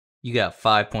You got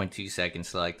 5.2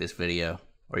 seconds to like this video,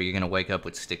 or you're gonna wake up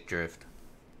with stick drift.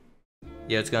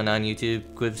 Yo, what's going on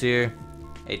YouTube? Quivs here.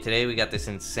 Hey, today we got this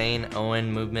insane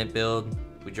Owen movement build.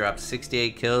 We dropped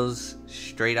 68 kills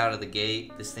straight out of the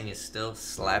gate. This thing is still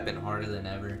slapping harder than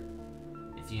ever.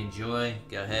 If you enjoy,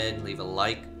 go ahead, leave a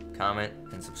like, comment,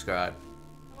 and subscribe.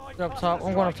 Up top,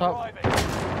 I'm going up top.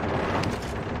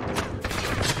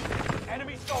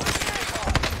 Enemy soldier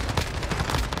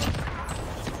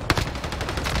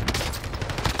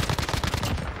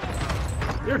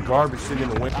You're garbage sitting in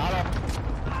the window.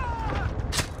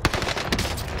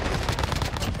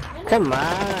 Come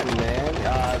on,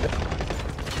 man.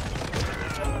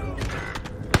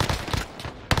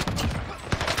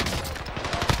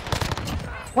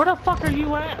 Where the fuck are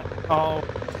you at? Oh.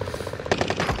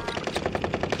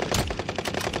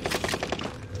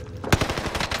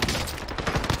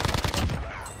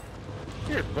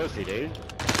 You're a pussy, dude.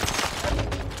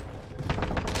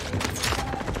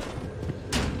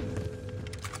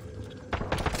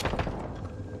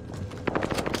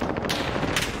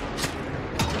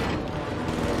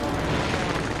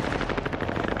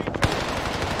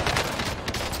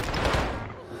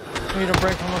 Need a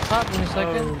break from the top in a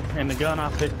second. Oh, and the gun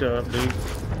I picked up, dude.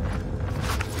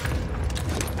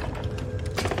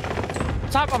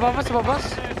 Top above us, above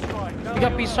us. We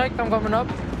got P strike, I'm coming up.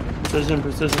 Precision.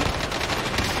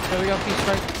 Yeah, we got P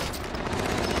strike.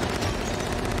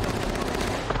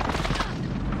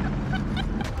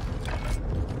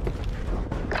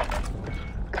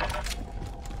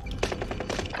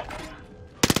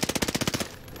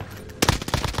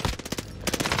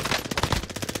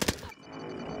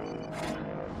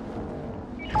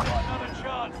 another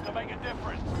chance to make a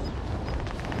difference.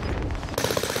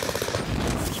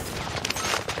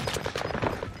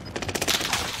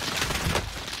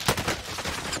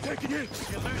 Take it in.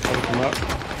 Come up.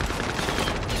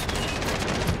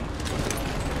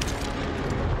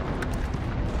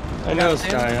 I know,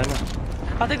 Sky, I know.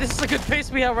 I think this is a good pace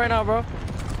we have right now, bro.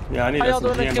 Yeah, I need How y'all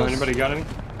some doing, ammo. kills? Anybody got any?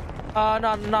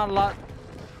 Not a lot.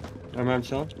 I'm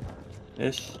chilling.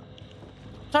 Ish.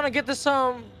 Trying to get this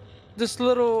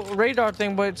little radar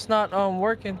thing, but it's not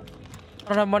working. I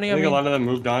don't have money I on think me. a lot of them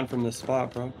moved on from this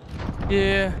spot, bro.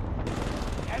 Yeah.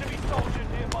 Enemy soldier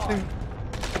nearby.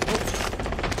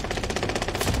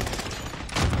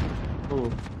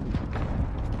 Ooh.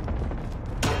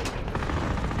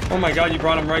 Oh my god, you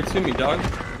brought him right to me, dog.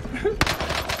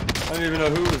 I don't even know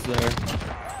who was there.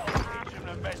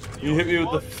 You hit me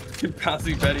with the fucking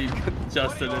passing Betty,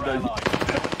 Justin, and then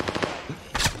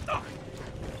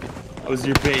that was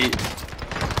your bait.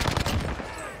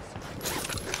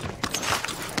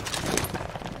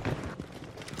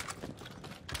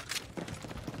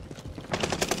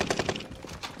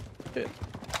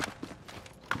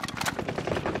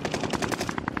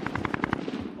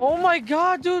 Oh my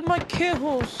god, dude, my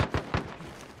kills.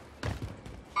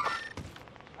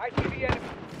 I see the enemy.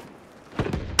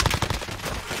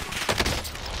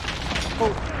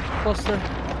 Oh, cluster.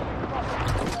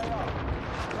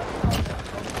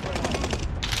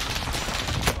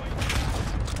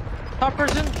 Top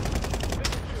person.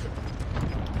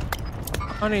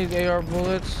 I need AR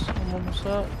bullets. I'm almost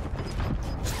out.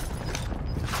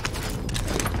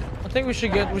 I think we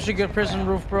should get prison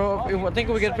roof, bro. I think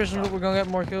if we get prison roof, we're gonna get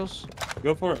more kills.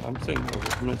 Go for it. I'm sitting over.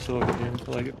 I'm gonna chill over here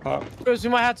until I get popped. Chris, we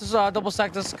might have to double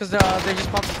stack this because they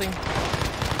just popped the thing.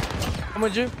 I'm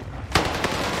with you.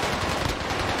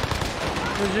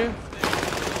 With you.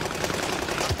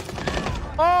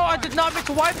 Oh, I did not mean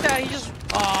to wipe that. He just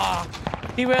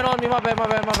he ran on me. My bad.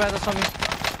 That's on me.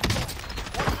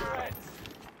 Watch your heads.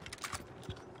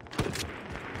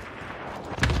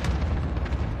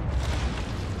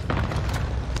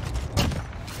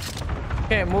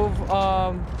 Can't move.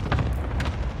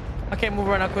 I can't move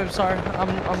right now, Quib. Sorry. I'm.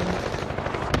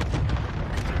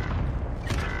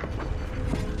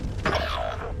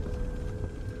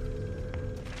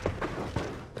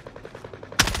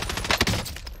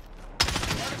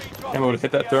 I'm able to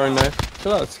hit that throwing knife.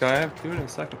 Chill out, Sky. Do it in a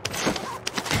second.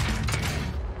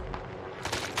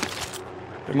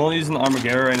 I'm only using the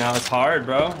Armageddon right now. It's hard,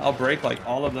 bro. I'll break like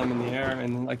all of them in the air,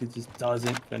 and then like it just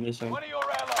doesn't finish them. One of your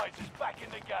allies is back in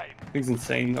the game. Thing's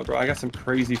insane though, bro. I got some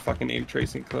crazy fucking aim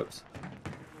tracing clips.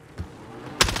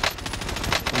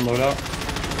 Unload out.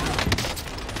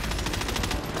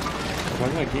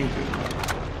 Why's my game doing that?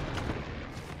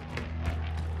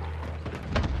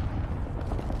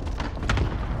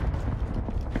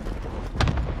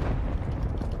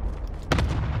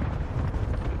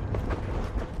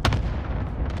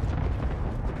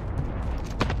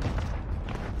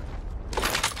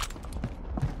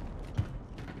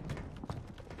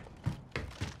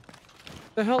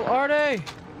 The hell are they?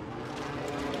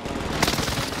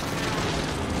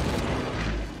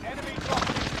 Enemy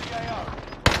dropping into the AO.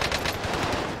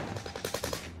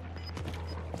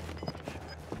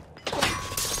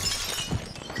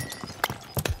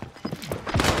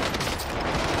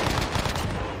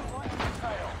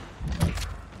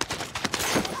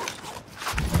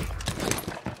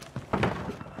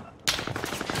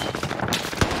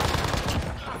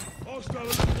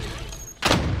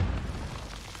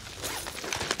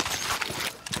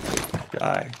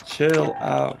 Guy, chill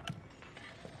out.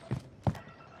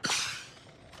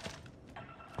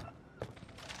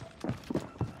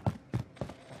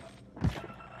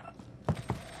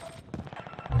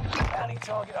 Bounty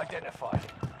target identified.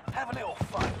 Have a little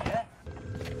fun, yeah?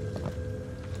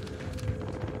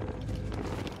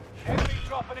 Enemy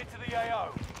dropping into the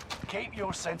AO. Keep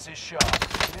your senses sharp.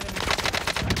 Enemy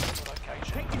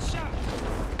location. Take your shot.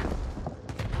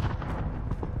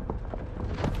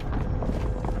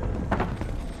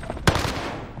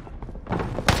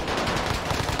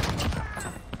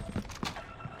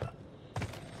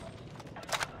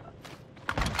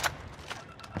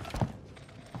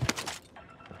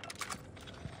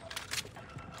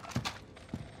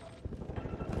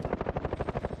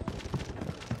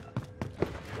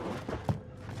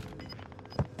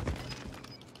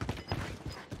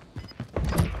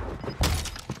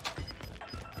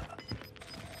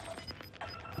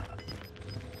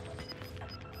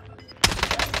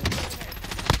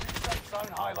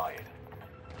 Zone highlighted.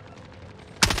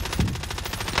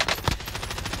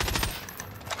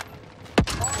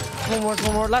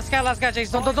 One more. Last guy,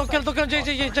 Jace. Don't kill him,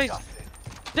 Jace.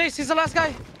 Jace, he's the last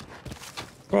guy.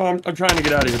 Bro, I'm trying to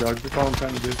get out of here, dog. That's all I'm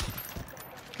trying to do.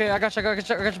 Okay, I got you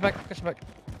back.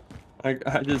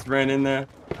 I just ran in there.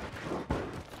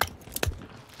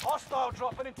 Hostile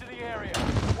dropping into the area.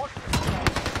 Watch the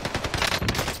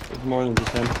skies. There's more than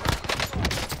just him.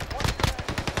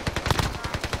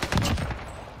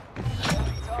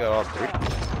 Go up 3.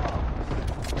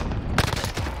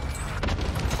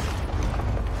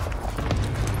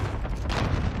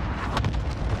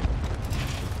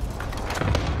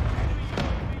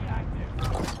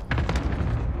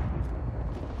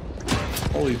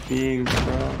 Holy beings,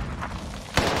 bro.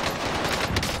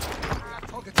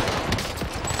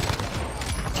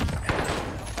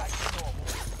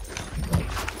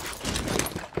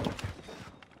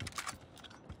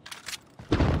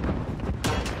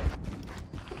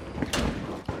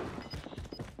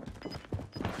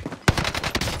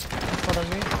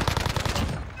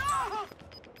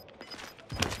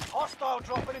 Hostile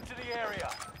dropping into the area.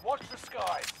 Watch the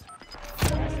skies.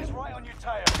 Gas is right on your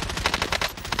tail.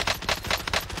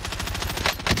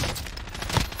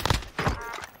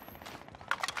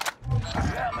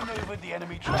 Outmaneuvered the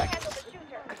enemy track.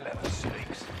 Clever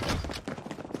sneaks.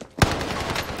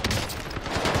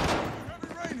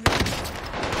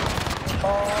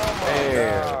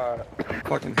 Hey.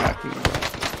 Fucking hacking.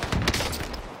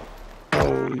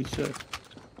 Holy shit.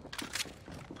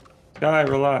 Guy,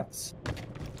 relax.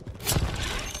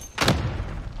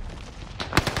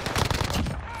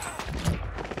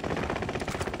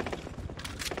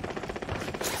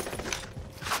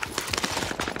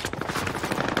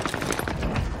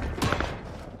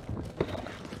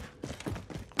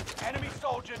 Enemy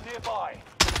soldier nearby.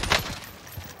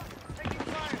 Taking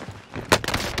fire.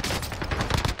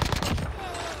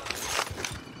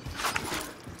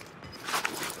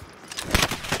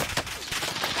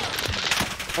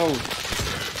 Oh,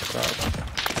 God.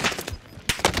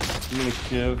 I'm gonna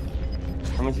give.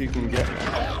 How much you can get?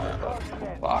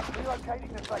 Fuck.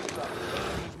 Relocating the safe zone.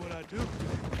 That's what I do.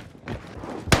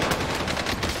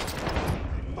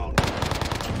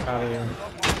 Out of here.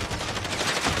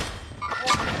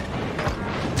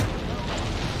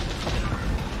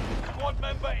 Squad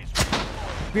member is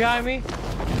Behind me.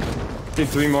 Did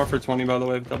 3 more for 20, by the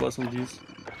way, with double SMGs.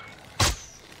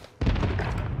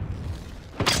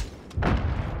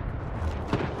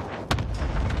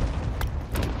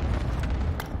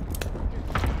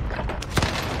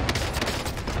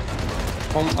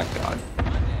 Oh my god.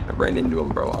 I ran into him,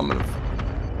 bro. I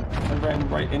ran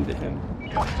right into him.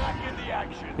 back in the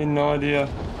action. He had no idea.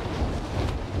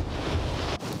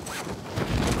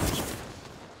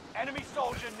 Enemy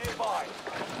soldier nearby.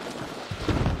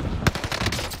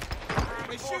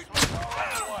 Reinforcements are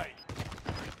on the way.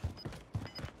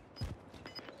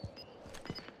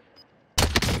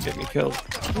 Get me killed.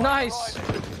 Nice.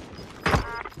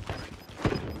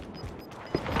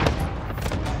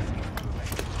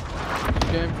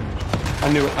 Game. I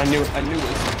knew it.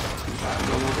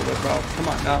 Going over there, bro. Come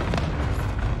on now.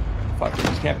 Fuck, they're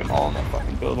just camping all in that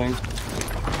fucking building.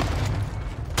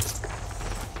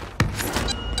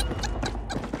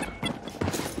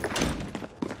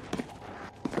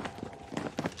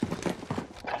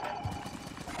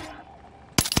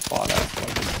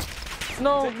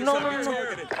 No, no, no, no,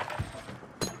 no.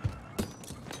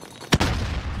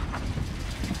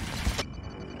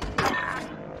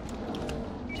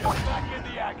 Just back in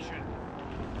the action.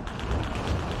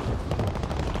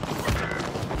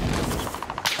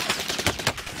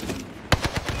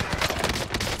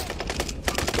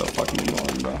 So fucking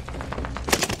annoying, bro.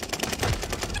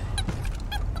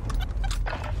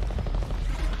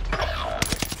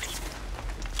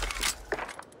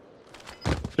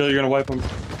 Phil, you're gonna wipe him.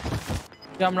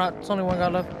 Yeah, I'm not. It's only one guy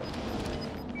left.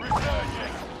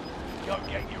 Resurging. Go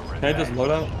get your Can I just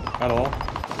load out at all?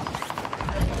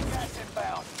 gas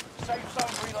inbound. Safe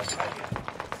zone relocated.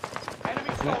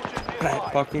 Enemy soldiers Can I nearby.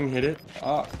 fucking hit it?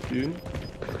 Ah, dude.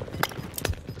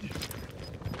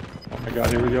 Oh my god,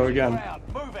 here we go again. Round.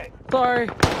 Move it. Sorry.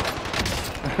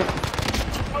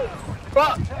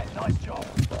 Nice job.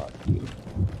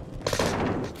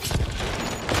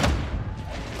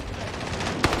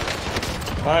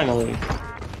 Finally.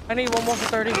 I need one more for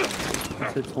 30.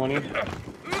 Let's hit 20.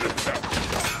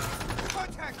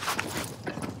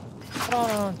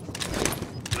 Hold on.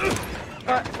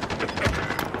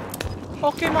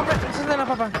 Okay, my friend.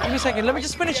 Papa. Give me a second. Let me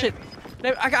just finish it.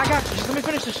 I got you. Just let me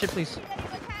finish this shit, please.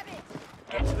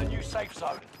 Get to the new safe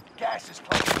zone. Gas is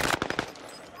close.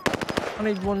 I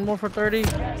need one more for 30.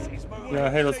 Gas is moving. Yeah,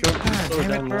 hey, let's go. God Slow it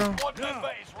damn it, down, bro. man. One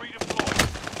member is redeployed.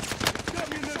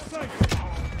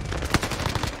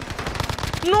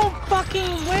 No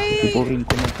fucking way! Damn!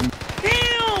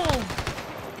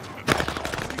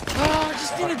 Oh, I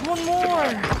just needed one more.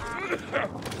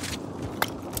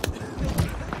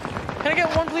 Can I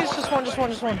get one, please? Just one. Just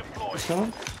go.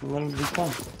 Let him be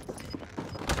fun.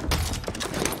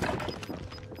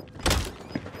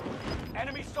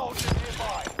 Enemy soldiers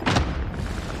nearby.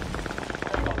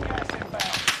 We've got gas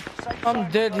inbound. Safe I'm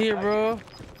zone dead here, relocated. bro.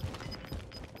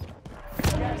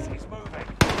 Gas is moving.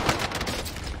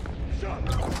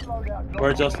 Slow down.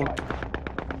 Where, Justin? 5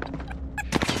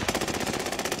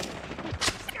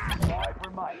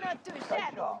 remain. Not too Stay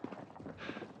shabby. sharp.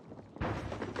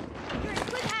 You're in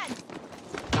good hands.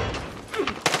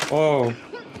 Whoa.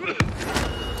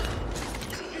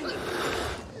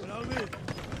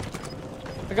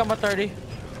 I got my 30.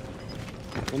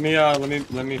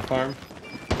 Let me farm. In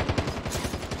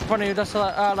front of you. That's the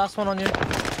last one on you.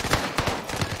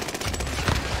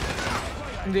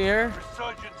 In the air.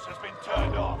 Resurgence has been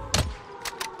turned off.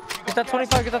 Get that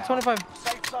 25. Get that 25.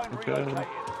 Safe zone Okay. relocated.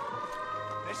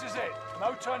 This is it.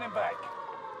 No turning back.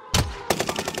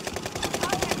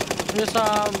 I'm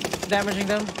just damaging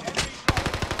them.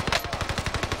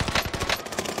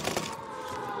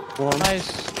 One.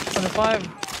 Nice. 25.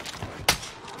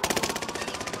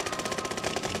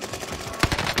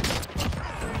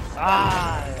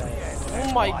 Ah!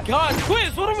 Oh my God,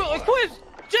 Quiz! What are we? Quiz,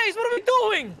 Jace, what are we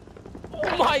doing?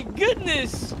 Oh my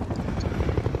goodness!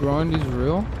 Grind is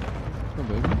real. Oh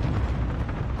baby.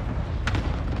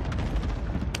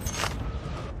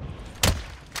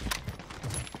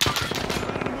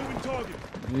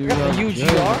 You got the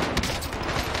UGR.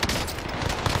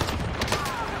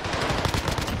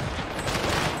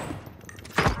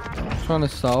 Trying to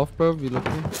south, bro. You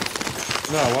looking?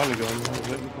 No, I want to go. I'm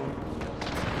waiting for him.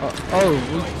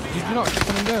 Did you not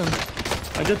put him down?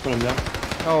 I did put him down.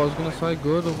 Oh, I was gonna say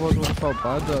good. Otherwise, I would have felt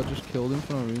bad that I just killed him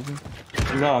for no reason.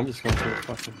 No, I'm just going for it.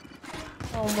 Fuck him.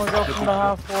 Oh my God, from the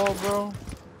half wall, bro.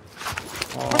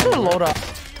 Oh, What's the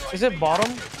loadout? Is it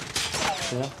bottom?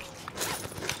 yeah.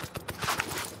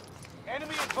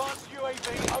 Enemy advanced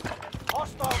UAV open.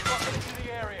 Hostile dropping into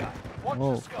the area. Watch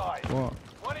Whoa. the skies. What?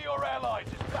 One of your allies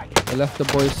is back I left the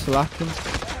boys slacking. in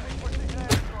precision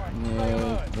airstrike.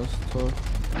 Yeah, that's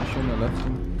tough. I shouldn't have left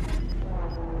him.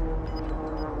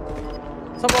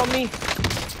 Someone on me.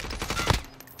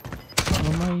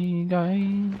 Oh my guy.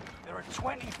 There are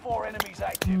 24 enemies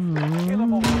active. Kill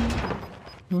them all.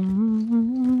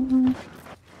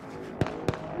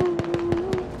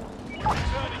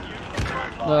 Returning you to the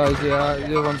front line. No, yeah, the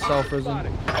other one's south prison.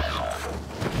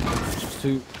 Just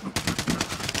two.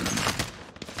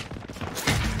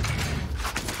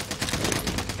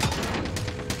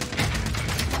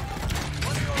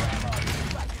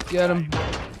 Get him.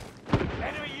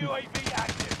 Enemy UAV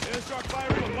active. Airstrike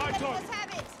firing on my Let's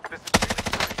have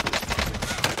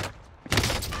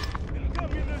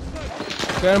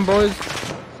it. Get him, boys.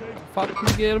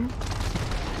 Fucking get him.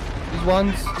 He's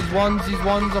ones,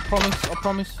 I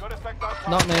promise. Good effect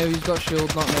on Not now, he's got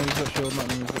shield, not now, he's got shield, not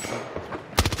now, he's got shield.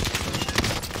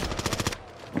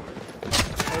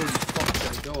 Holy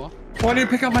fuck, go. Why did you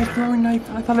pick up my throwing knife?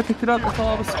 I thought I picked it up. That's all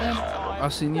I was spam. I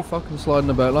seen you fucking sliding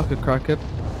about like a crackhead.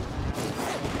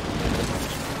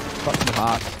 Fucking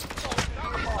hot.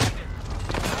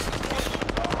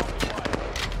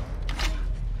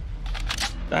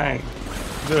 Dang.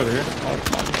 Get over here. Oh,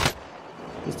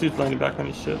 this dude's landing back on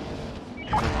his ship.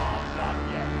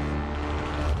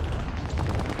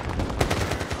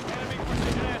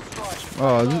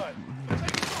 Oh,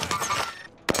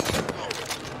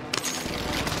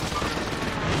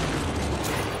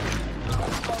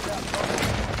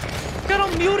 Get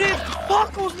him muted!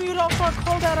 Fuck, I was muted. I was trying to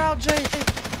call that out, Jay.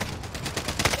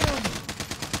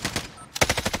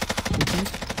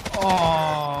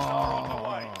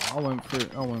 oh, I went for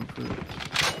it. I went for it.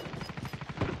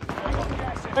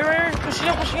 Hey, right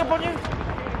here. Pushing up on you.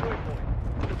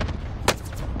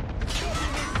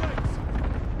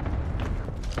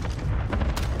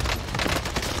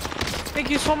 Thank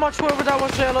you so much, whoever that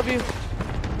was, Jay. I love you.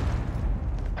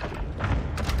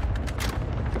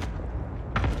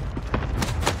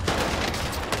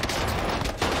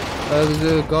 There's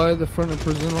a guy at the front of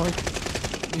prison, like.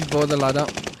 He's by the ladder.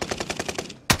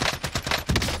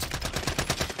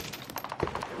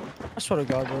 I swear to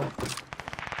God, bro.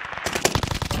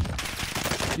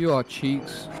 You are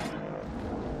cheeks.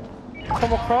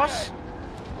 Come across.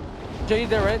 Jay, you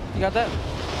there, right? You got that?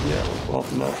 Yeah, well,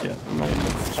 not yet. I'm not even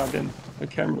tabbed in. The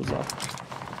camera's off.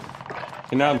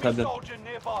 Okay, now I'm tabbed in. Soldier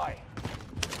nearby.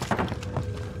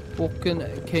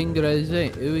 Fucking King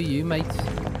Grazy. Who are you, mate?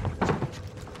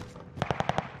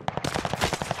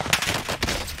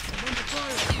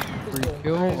 Free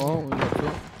kill. Oh, we got two.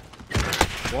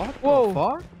 What? Whoa. The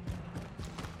fuck?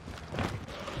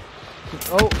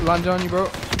 Oh, land on you, bro.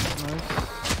 Nice.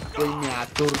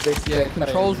 Yeah,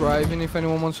 controls Raven if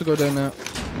anyone wants to go down there.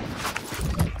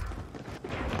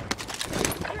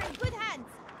 You're in good hands.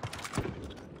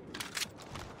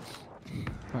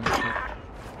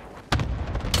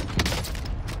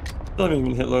 Don't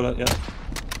even hit loadout yet.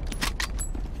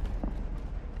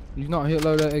 You've not hit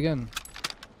loadout again.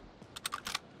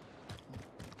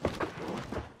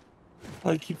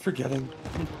 I keep forgetting.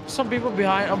 Some people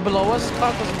behind, below us.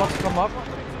 Cloud was about to come up.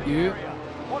 You.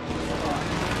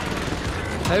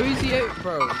 How is he out,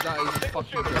 bro? That is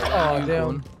fucking good. Oh,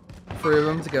 damn. 3 of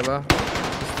them together.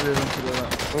 Just 3 of them together.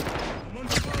 Oh.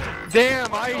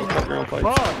 Damn, I. Girl fight.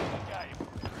 Fuck.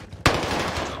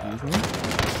 Excuse me.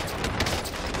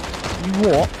 You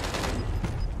what?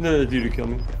 No, the dude who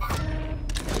killed me.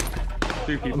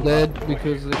 3 people. I'm dead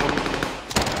because they got me.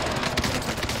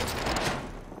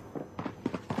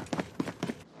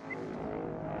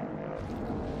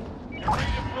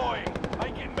 Redeploying.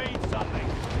 Make it mean something.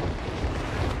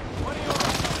 What are you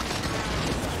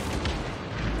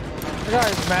The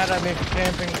guy's mad at me for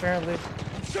camping, apparently.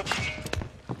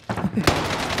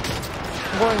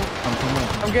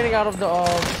 I'm getting out of the,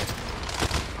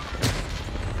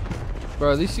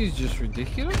 Bro, this is just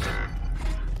ridiculous.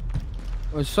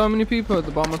 There's so many people at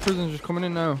the bottom of prison just coming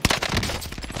in now.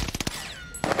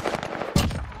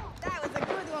 That was a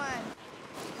good one.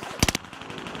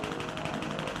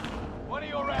 One of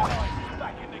your allies is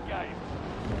back in the game.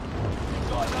 You've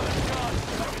got another chance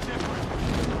to make a difference.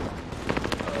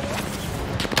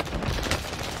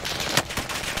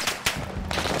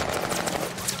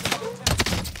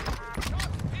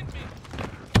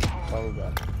 Oh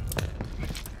god.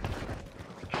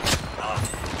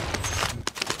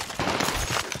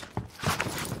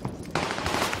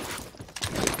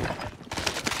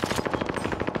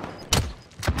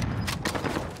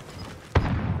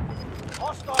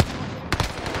 Hostile.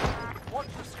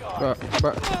 Watch the sky.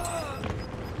 Bro.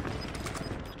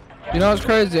 You know what's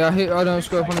crazy? I don't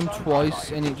scope on him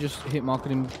twice and it just hit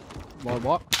marking him. Like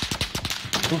what?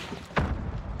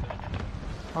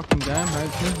 Fucking damn,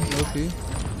 actually. Okay.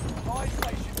 Buy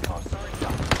station costs are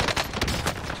enough.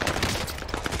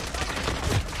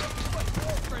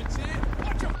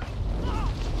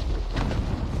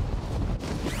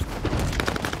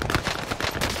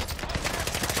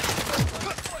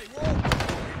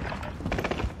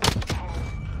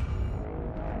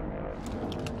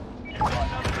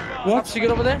 What? Did you get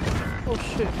over there? Oh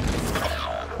shit.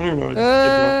 I don't even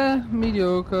know.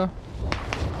 Mediocre.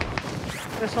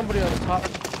 There's somebody on top.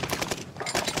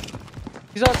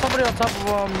 He's on somebody on top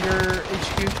of your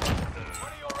HQ.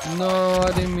 No,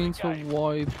 I didn't mean to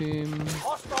wipe him.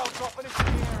 Hostile dropping into the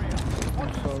area.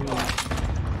 I'm sorry.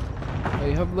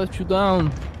 I have let you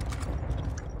down.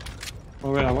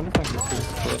 Oh wait, I wonder if I can get through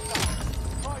this.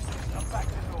 Prices are back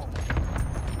to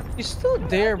normal. He's still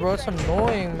there, bro. It's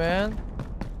annoying, man.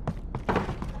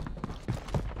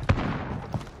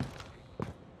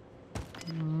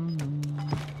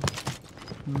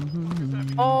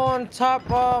 On top,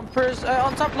 on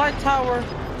top light tower.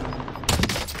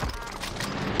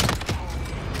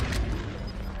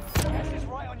 Gas is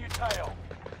right on your tail.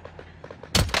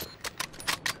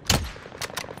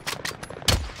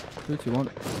 3, 2, 1.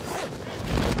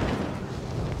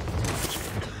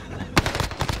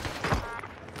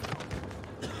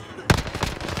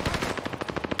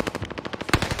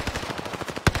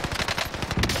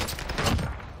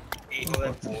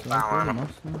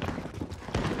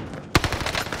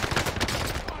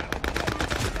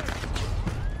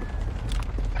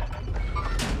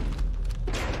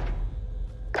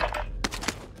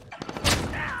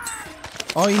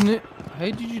 Oh, you knew?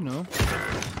 Hey, did you know?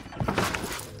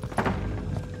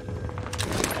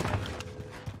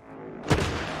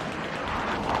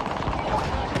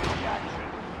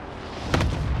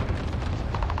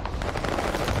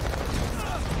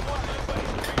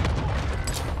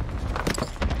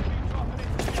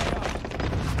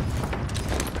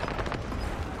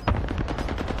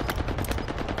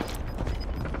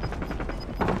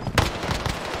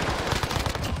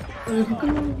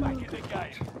 Back in the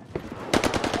game.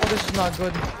 Oh, this is not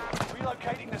good.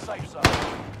 Relocating the safe zone.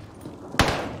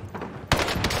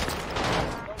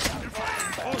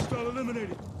 Hostile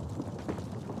eliminated.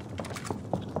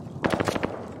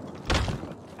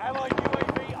 Allied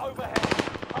UAV overhead.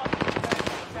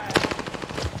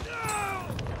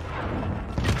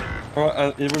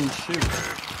 Alright, it wouldn't shoot.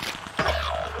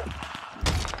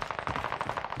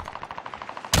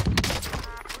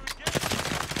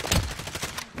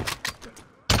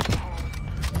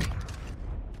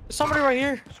 Somebody right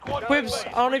here. Quibs, I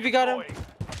don't know if you got him.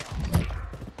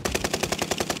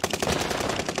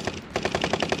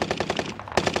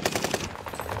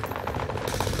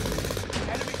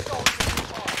 Enemy soldiers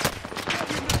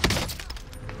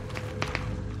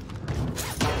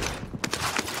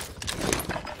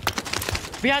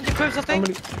Behind you, Quibs, I think.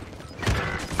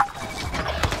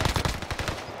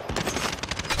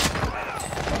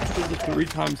 Did it 3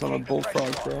 times on a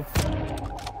bullfrog, bro.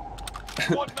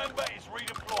 Squad member is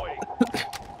redeploying.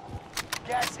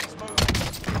 Gas is moving.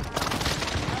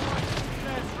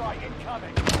 Airstrike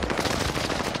incoming.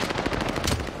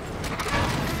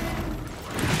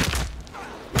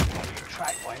 Being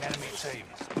tracked by an enemy team.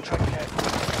 Tread carefully.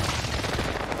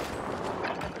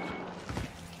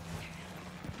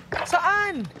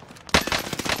 Saan?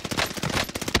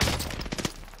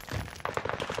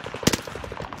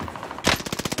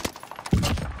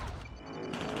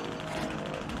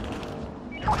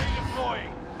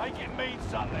 Redeploying. Make it mean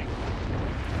something.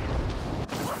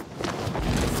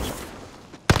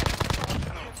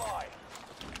 Nearby.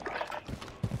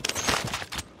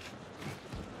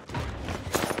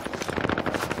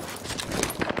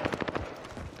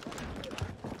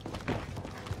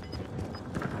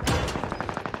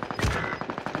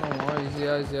 Easy.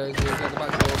 Got the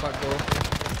back door.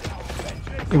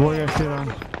 What you shit on?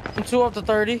 I'm 2 up to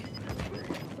 30.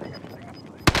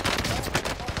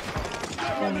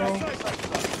 Oh no.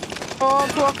 Oh, I'm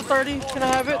 2 up to 30. Can I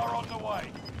have it? Are on the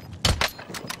way.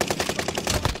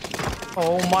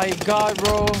 Oh my god,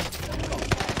 bro.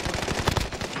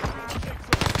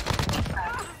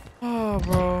 Oh,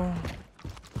 bro.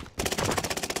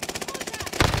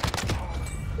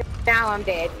 Now I'm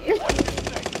dead.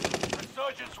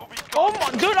 Resurgence will be Oh gone.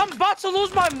 my, dude, I'm about to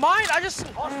lose my mind. I just.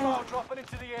 Hostile dropping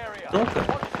into the area. Okay.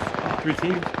 3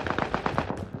 teams.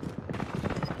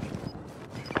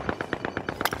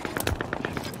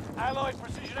 Allied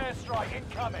precision airstrike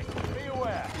incoming. Be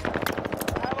aware.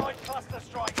 Allied cluster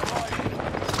strike arriving.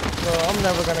 Bro, I'm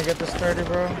never gonna get this 30,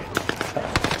 bro.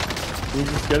 Can you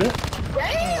just get it?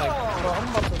 Damn! Bro, I'm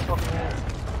about to fucking.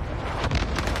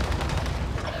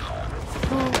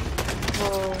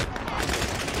 Bro.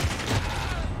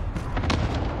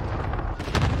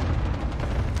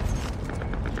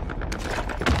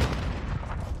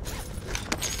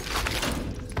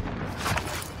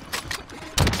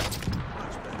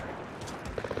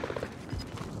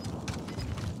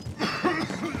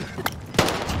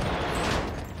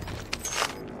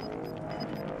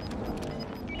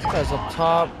 This guy's up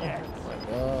top. Oh my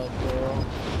god, bro.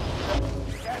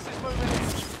 Gas is moving in.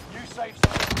 New safe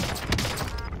zone.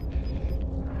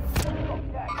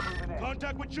 Gas moving in.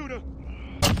 Contact with shooter.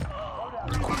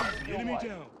 Enemy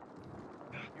down.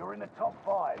 You're in the top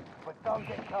 5, but don't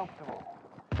get comfortable.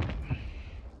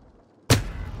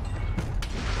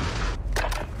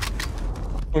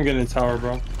 I'm getting a tower,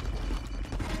 bro.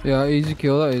 Yeah, easy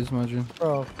kill that is, imagine.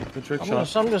 Bro, Good trick I'm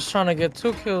shot. just trying to get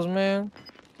 2 kills, man.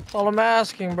 That's all I'm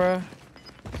asking, bro.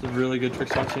 It's a really good trick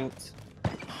shot chance.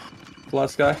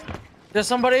 Last guy. There's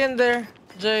somebody in there,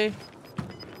 Jay.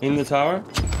 In the tower.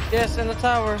 Yes, in the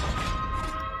tower.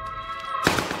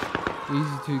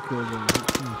 Easy 2 kills.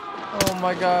 Oh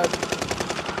my god.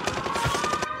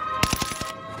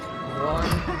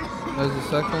 1. There's the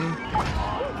second.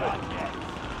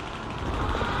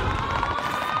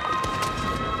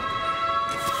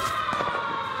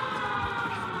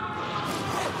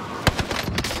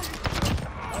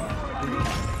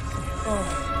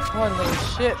 Holy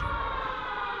shit.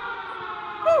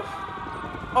 Woo.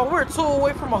 Oh, we're 2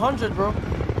 away from 100, bro.